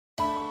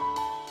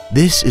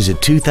This is a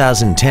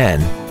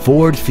 2010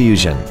 Ford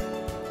Fusion.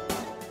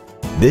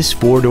 This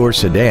four-door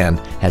sedan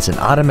has an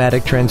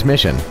automatic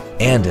transmission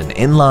and an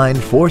inline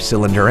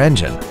four-cylinder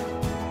engine.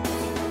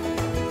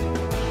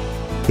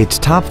 Its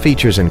top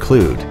features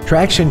include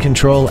traction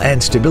control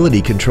and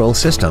stability control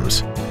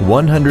systems,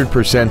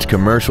 100%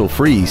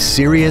 commercial-free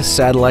Sirius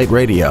satellite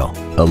radio,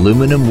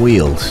 aluminum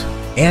wheels,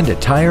 and a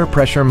tire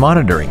pressure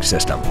monitoring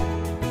system.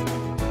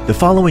 The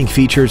following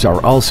features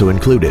are also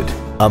included: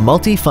 a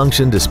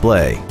multi-function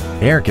display,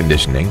 air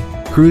conditioning,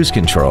 cruise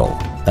control,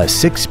 a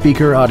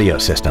 6-speaker audio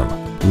system,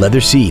 leather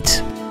seats,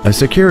 a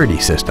security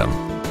system,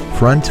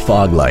 front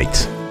fog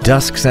lights,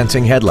 dusk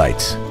sensing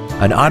headlights,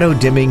 an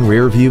auto-dimming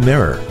rear-view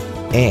mirror,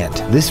 and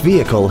this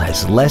vehicle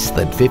has less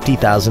than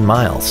 50,000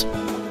 miles.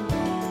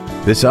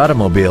 This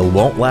automobile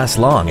won't last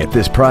long at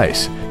this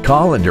price.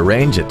 Call and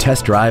arrange a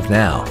test drive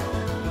now.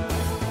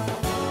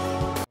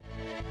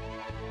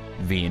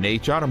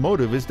 VandH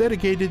Automotive is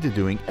dedicated to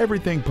doing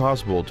everything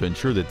possible to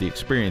ensure that the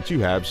experience you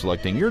have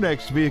selecting your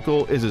next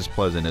vehicle is as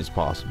pleasant as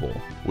possible.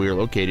 We are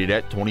located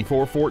at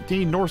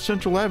 2414 North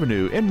Central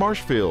Avenue in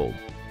Marshfield.